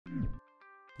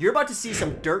You're about to see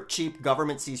some dirt cheap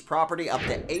government seized property up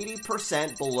to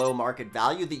 80% below market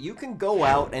value that you can go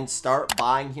out and start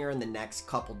buying here in the next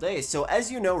couple days. So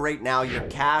as you know right now, your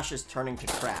cash is turning to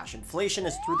trash. Inflation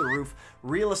is through the roof.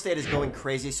 Real estate is going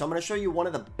crazy. So I'm going to show you one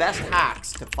of the best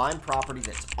hacks to find property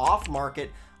that's off market,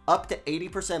 up to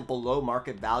 80% below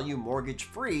market value, mortgage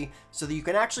free, so that you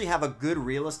can actually have a good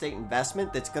real estate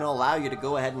investment that's going to allow you to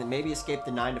go ahead and maybe escape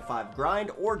the 9-to-5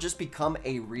 grind or just become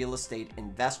a real estate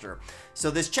investor. So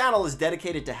this channel is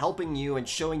dedicated to helping you and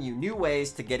showing you new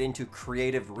ways to get into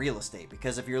creative real estate,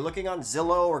 because if you're looking on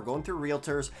Zillow or going through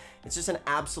realtors, it's just an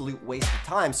absolute waste of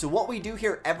time. So what we do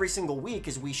here every single week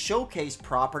is we showcase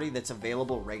property that's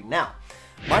available right now.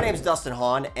 My name is Dustin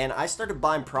Hahn, and I started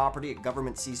buying property at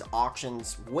government seized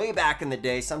auctions way back in the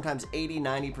day, sometimes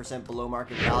 80-90% below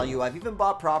market value. I've even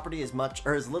bought property as much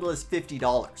or as little as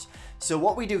 $50. So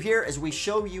what we do here is we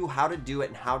show you how to do it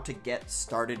and how to get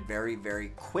started very, very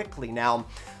quickly. Now,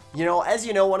 as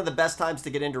you know, one of the best times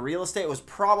to get into real estate was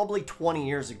probably 20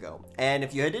 years ago. And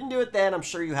if you didn't do it then, I'm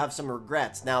sure you have some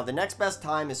regrets. Now, the next best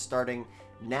time is starting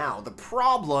now. The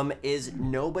problem is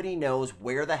nobody knows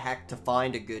where the heck to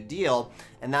find a good deal,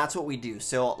 and that's what we do.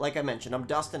 So like I mentioned, I'm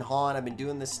Dustin Hahn. I've been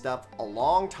doing this stuff a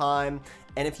long time,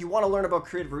 and if you want to learn about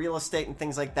creative real estate and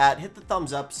things like that, hit the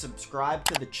thumbs up, subscribe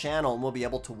to the channel, and we'll be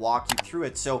able to walk you through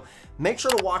it. So make sure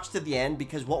to watch to the end,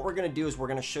 because what we're going to do is we're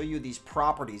going to show you these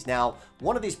properties. Now,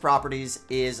 one of these properties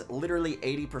is literally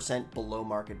 80% below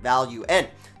market value, and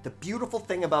the beautiful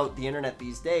thing about the internet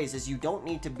these days is you don't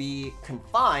need to be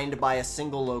confined by a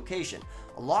single location.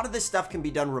 A lot of this stuff can be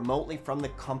done remotely from the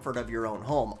comfort of your own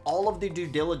home. All of the due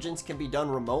diligence can be done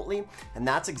remotely, and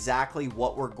that's exactly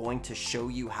what we're going to show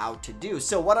you how to do.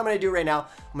 So what I'm going to do right now,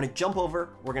 I'm going to jump over,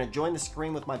 we're going to join the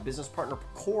screen with my business partner,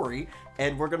 Corey,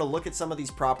 and we're going to look at some of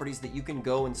these properties that you can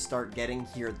go and start getting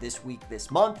here this week,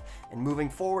 this month, and moving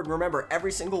forward. Remember,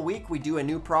 every single week we do a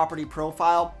new property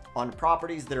profile on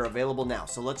properties that are available now.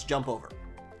 So let's jump over.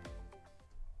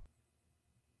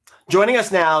 Joining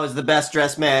us now is the best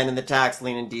dressed man in the tax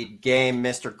lien and deed game,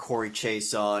 Mr. Corey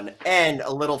Chason. And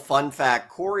a little fun fact,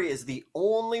 Corey is the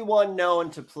only one known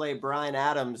to play Brian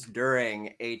Adams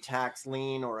during a tax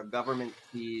lien or a government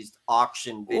seized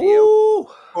auction video. Ooh.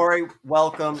 Corey,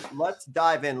 welcome. Let's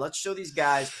dive in. Let's show these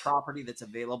guys property that's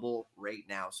available right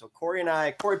now. So Corey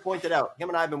pointed out, him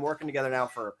and I have been working together now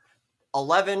for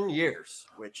 11 years,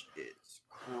 which is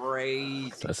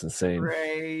crazy. That's insane.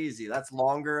 Crazy. That's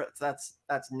longer. That's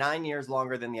 9 years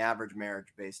longer than the average marriage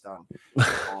based on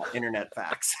internet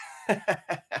facts.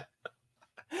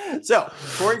 So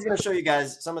Corey's going to show you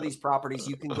guys some of these properties.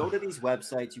 You can go to these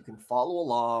websites. You can follow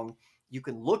along. You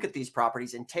can look at these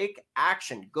properties and take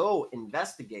action. Go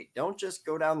investigate. Don't just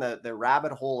go down the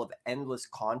rabbit hole of endless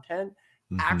content.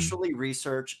 Actually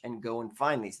research and go and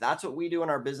find these. That's what we do in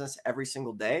our business every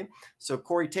single day. So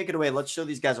Corey, take it away. Let's show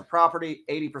these guys a property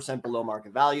 80% below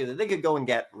market value that they could go and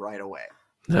get right away.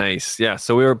 Nice. Yeah.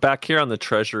 So we were back here on the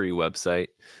Treasury website,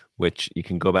 which you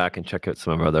can go back and check out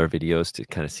some of our other videos to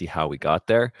kind of see how we got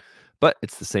there. But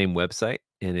it's the same website,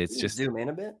 and it's just zoom in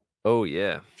a bit. Oh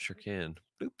yeah, sure can.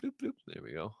 Bloop, bloop, bloop. There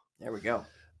we go. There we go.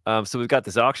 So we've got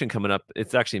this auction coming up.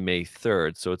 It's actually May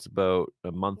 3rd, so it's about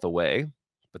a month away,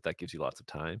 but that gives you lots of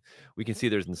time. We can see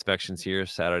there's inspections here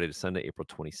Saturday to Sunday, April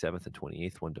 27th and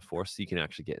 28th, 1 to 4. So you can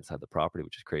actually get inside the property,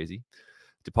 which is crazy.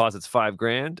 Deposit's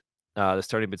 $5,000. The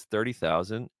starting bid's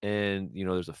 $30,000, and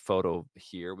there's a photo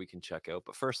here we can check out.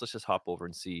 But first, let's just hop over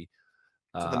and see.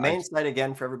 So the main site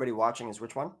again for everybody watching is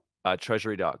which one?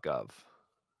 Treasury.gov.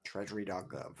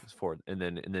 Treasury.gov. And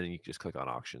then you can just click on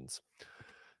auctions.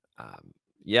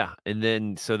 Yeah, and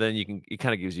then it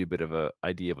kind of gives you a bit of an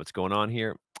idea of what's going on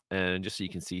here. And just so you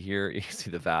can see here, you can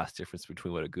see the vast difference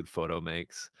between what a good photo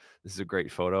makes. This is a great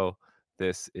photo.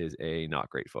 This is a not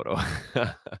great photo.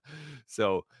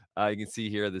 So you can see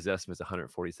here, this estimate is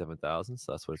 $147,000.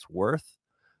 So that's what it's worth.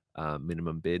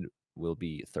 Minimum bid will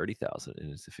be $30,000,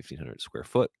 and it's a 1,500 square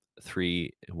foot,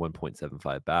 3 and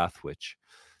 1.75 bath, which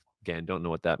again, don't know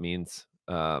what that means.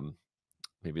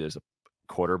 Maybe there's a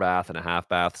quarter bath and a half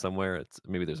bath somewhere.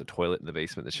 Maybe there's a toilet in the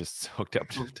basement that's just hooked up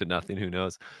to nothing. Who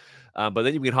knows? But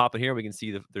then you can hop in here. We can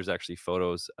see there's actually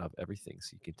photos of everything,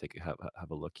 so you can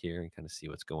have a look here and kind of see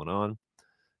what's going on.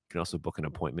 You can also book an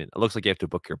appointment. It looks like you have to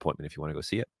book your appointment if you want to go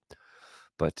see it.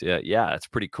 But yeah, it's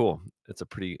pretty cool.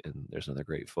 And there's another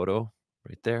great photo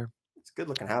right there. It's a good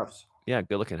looking house. Yeah,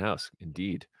 good looking house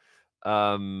indeed.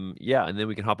 Yeah, and then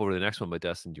we can hop over to the next one. But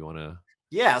Dustin, do you want to?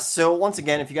 Yeah, so once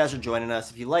again, if you guys are joining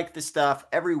us, if you like this stuff,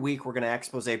 every week we're going to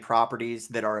expose properties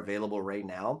that are available right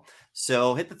now.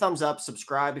 So hit the thumbs up,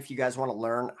 subscribe if you guys want to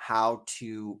learn how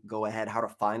to go ahead, how to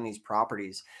find these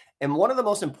properties. And one of the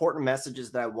most important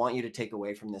messages that I want you to take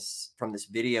away from this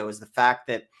video is the fact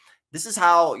that this is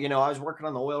how, I was working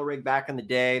on the oil rig back in the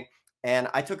day and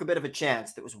I took a bit of a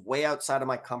chance that was way outside of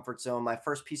my comfort zone. My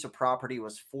first piece of property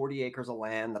was 40 acres of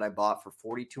land that I bought for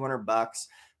 4,200 bucks.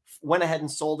 Went ahead and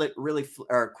sold it really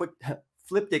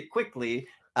flipped it quickly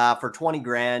for 20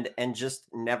 grand and just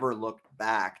never looked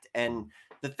back. And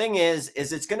the thing is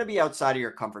it's going to be outside of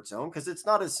your comfort zone because it's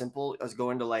not as simple as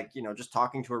going to just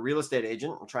talking to a real estate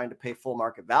agent and trying to pay full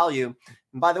market value.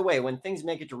 And by the way, when things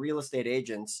make it to real estate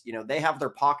agents, they have their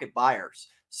pocket buyers.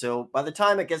 So by the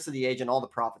time it gets to the agent, all the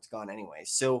profit's gone anyway.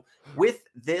 So with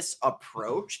this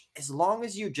approach, as long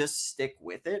as you just stick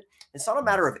with it, it's not a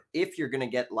matter of if you're going to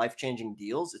get life-changing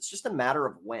deals. It's just a matter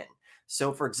of when.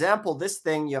 So for example, this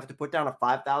thing, you have to put down a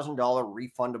 $5,000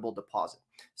 refundable deposit.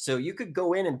 So you could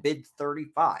go in and bid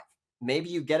 35. Maybe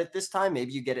you get it this time.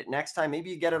 Maybe you get it next time. Maybe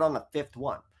you get it on the fifth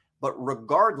one. But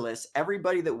regardless,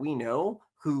 everybody that we know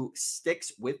who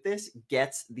sticks with this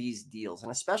gets these deals.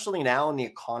 And especially now in the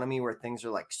economy where things are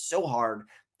like so hard,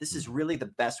 this is really the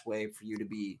best way for you to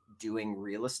be doing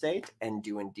real estate and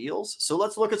doing deals. So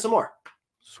let's look at some more.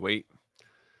 Sweet.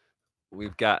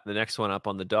 We've got the next one up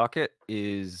on the docket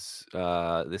is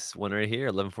this one right here,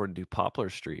 1142 Poplar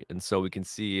Street. And so we can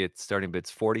see its starting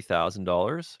bid's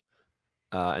 $40,000.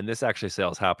 And this actually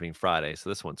sale is happening Friday. So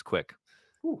this one's quick.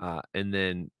 And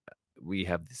then we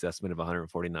have this estimate of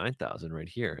 149,000 right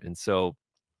here. And so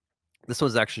this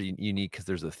one's actually unique because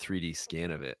there's a 3D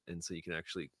scan of it. And so you can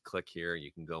actually click here,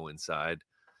 you can go inside,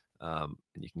 and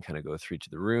you can kind of go through to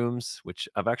the rooms, which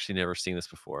I've actually never seen this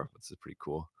before. This is pretty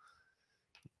cool.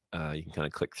 You can kind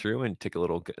of click through and take a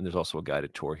little, and there's also a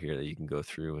guided tour here that you can go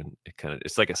through, and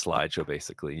it's like a slideshow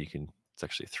basically. It's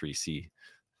actually 3C.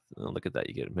 Oh, look at that.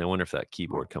 You get it. Man, I wonder if that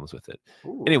keyboard comes with it.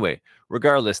 Ooh. Anyway,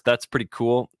 regardless, that's pretty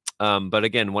cool. But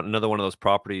again, another one of those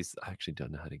properties. I actually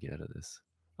don't know how to get out of this.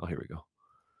 Oh, here we go.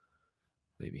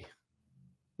 Maybe.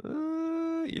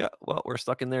 Yeah, well, we're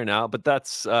stuck in there now, but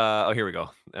that's, oh, here we go.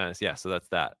 Yeah, so that's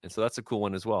that. And so that's a cool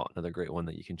one as well. Another great one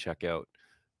that you can check out.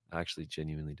 I actually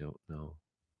genuinely don't know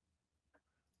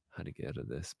how to get out of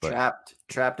this, but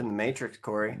trapped in the matrix,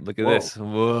 Corey. Look at this.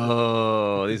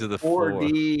 Whoa, these are the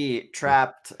 4D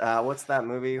trapped. What's that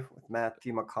movie with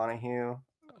Matthew McConaughey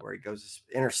where he goes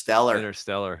Interstellar?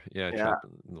 Yeah, trapped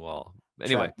in the wall.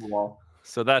 Anyway, the wall.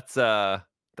 So that's that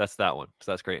one.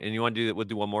 So that's great. And you want to we'll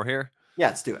do one more here? Yeah,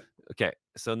 let's do it. Okay.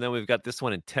 So then we've got this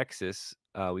one in Texas.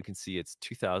 We can see it's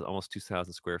almost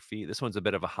 2,000 square feet. This one's a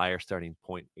bit of a higher starting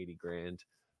point, 80 grand,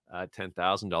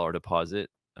 $10,000 deposit.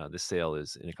 This sale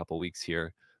is in a couple weeks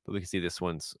here, but we can see this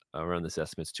one's around this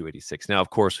estimate's 286. Now,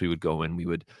 of course, we would go in. We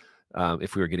would,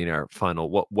 if we were getting our final,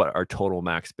 what our total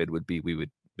max bid would be, we would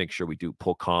make sure we do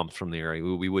pull comps from the area.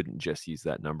 We wouldn't just use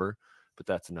that number, but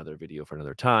that's another video for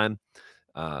another time.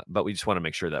 But we just want to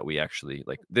make sure that we actually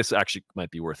this actually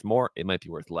might be worth more. It might be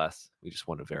worth less. We just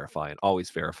want to verify and always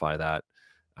verify that.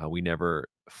 We never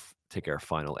take our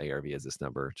final ARV as this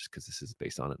number just because this is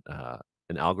based on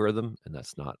an algorithm, and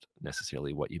that's not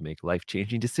necessarily what you make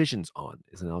life-changing decisions on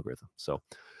is an algorithm. So,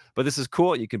 but this is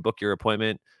cool. You can book your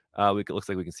appointment. It looks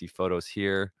like we can see photos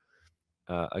here.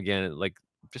 Again,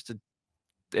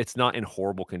 it's not in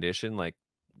horrible condition. Like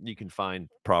you can find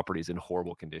properties in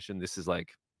horrible condition. This is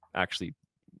actually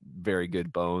very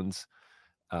good bones.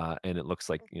 And it looks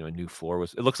like, a new floor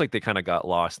it looks like they kind of got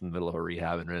lost in the middle of a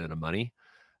rehab and ran out of money.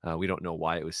 We don't know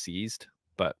why it was seized,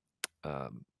 but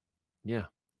yeah.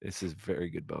 This is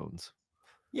very good bones.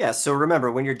 Yeah. So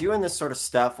remember, when you're doing this sort of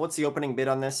stuff, what's the opening bid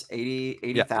on this?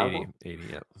 80,000? Yeah, 80,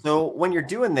 yeah. So when you're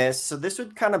doing this, so this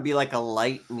would kind of be like a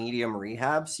light medium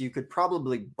rehab. So you could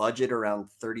probably budget around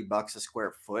 $30 a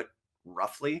square foot,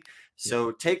 roughly. So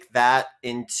take that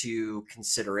into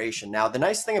consideration. Now, the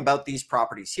nice thing about these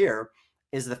properties here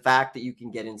is the fact that you can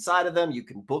get inside of them, you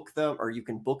can book them, or you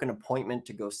can book an appointment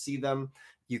to go see them.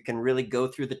 You can really go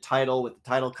through the title with the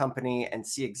title company and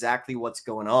see exactly what's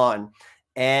going on.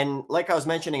 And like I was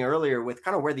mentioning earlier, with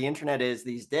kind of where the internet is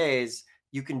these days,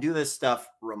 you can do this stuff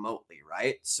remotely,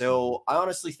 right? So I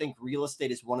honestly think real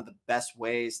estate is one of the best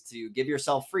ways to give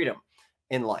yourself freedom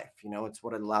in life. It's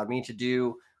what it allowed me to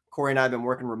do. Corey and I have been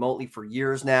working remotely for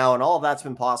years now, and all of that's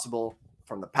been possible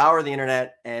from the power of the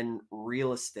internet and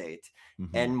real estate.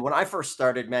 And when I first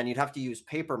started, man, you'd have to use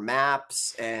paper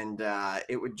maps, and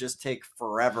it would just take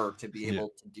forever to be able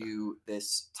to do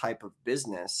this type of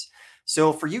business.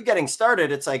 So for you getting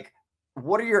started, it's like,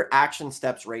 what are your action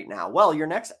steps right now? Well, your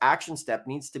next action step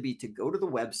needs to be to go to the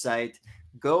website,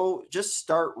 go just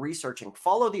start researching,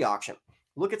 follow the auction,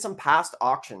 look at some past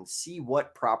auctions, see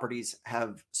what properties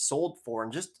have sold for,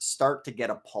 and just start to get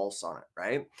a pulse on it,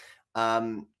 right?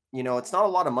 You know, it's not a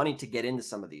lot of money to get into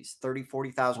some of these, $30,000,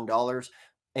 $40,000.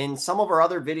 In some of our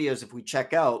other videos, if we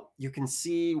check out, you can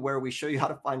see where we show you how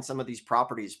to find some of these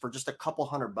properties for just a couple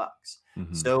 $100.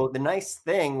 Hmm. So the nice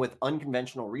thing with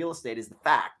unconventional real estate is the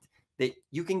fact that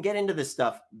you can get into this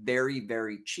stuff very,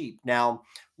 very cheap. Now,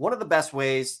 one of the best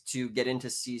ways to get into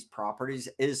seized properties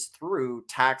is through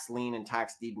tax lien and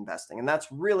tax deed investing. And that's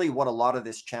really what a lot of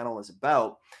this channel is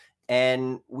about.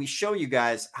 And we show you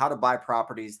guys how to buy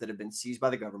properties that have been seized by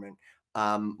the government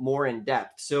more in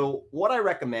depth. So what I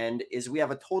recommend is we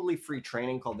have a totally free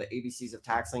training called the ABCs of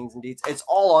Tax Liens and Deeds. It's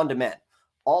all on demand.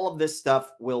 All of this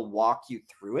stuff will walk you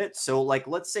through it. So like,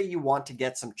 let's say you want to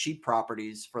get some cheap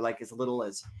properties for like as little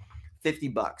as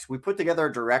 $50. We put together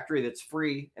a directory that's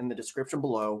free in the description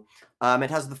below.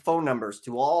 It has the phone numbers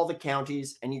to all the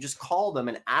counties, and you just call them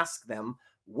and ask them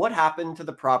what happened to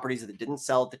the properties that didn't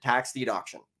sell at the tax deed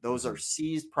auction. Those are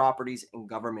seized properties in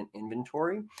government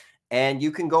inventory. And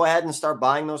you can go ahead and start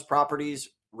buying those properties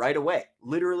right away,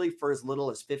 literally for as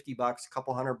little as $50, a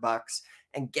couple $100,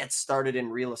 and get started in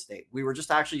real estate. We were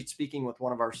just actually speaking with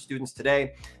one of our students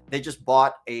today. They just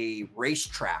bought a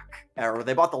racetrack, or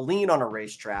they bought the lien on a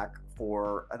racetrack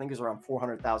for, I think it was around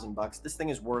 $400,000. This thing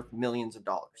is worth millions of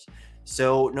dollars.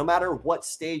 So no matter what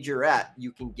stage you're at,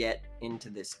 you can get into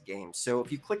this game. So if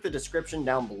you click the description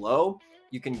down below,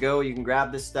 you can go, you can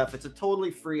grab this stuff. It's a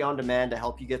totally free on demand to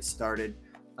help you get started.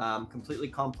 Completely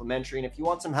complimentary. And if you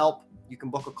want some help, you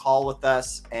can book a call with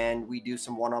us and we do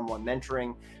some one-on-one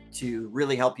mentoring to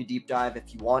really help you deep dive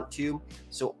if you want to.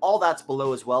 So all that's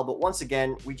below as well. But once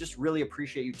again, we just really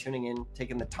appreciate you tuning in,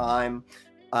 taking the time.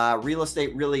 Real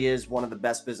estate really is one of the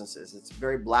best businesses. It's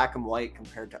very black and white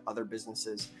compared to other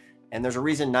businesses. And there's a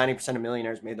reason 90% of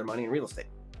millionaires made their money in real estate.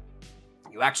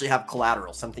 You actually have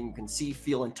collateral, something you can see,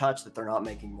 feel, and touch that they're not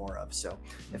making more of. So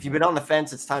if you've been on the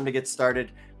fence, it's time to get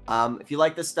started. If you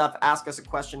like this stuff, ask us a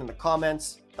question in the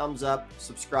comments. Thumbs up,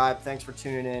 subscribe. Thanks for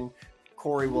tuning in.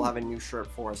 Corey will have a new shirt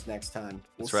for us next time.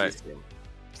 That's right.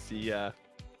 See ya.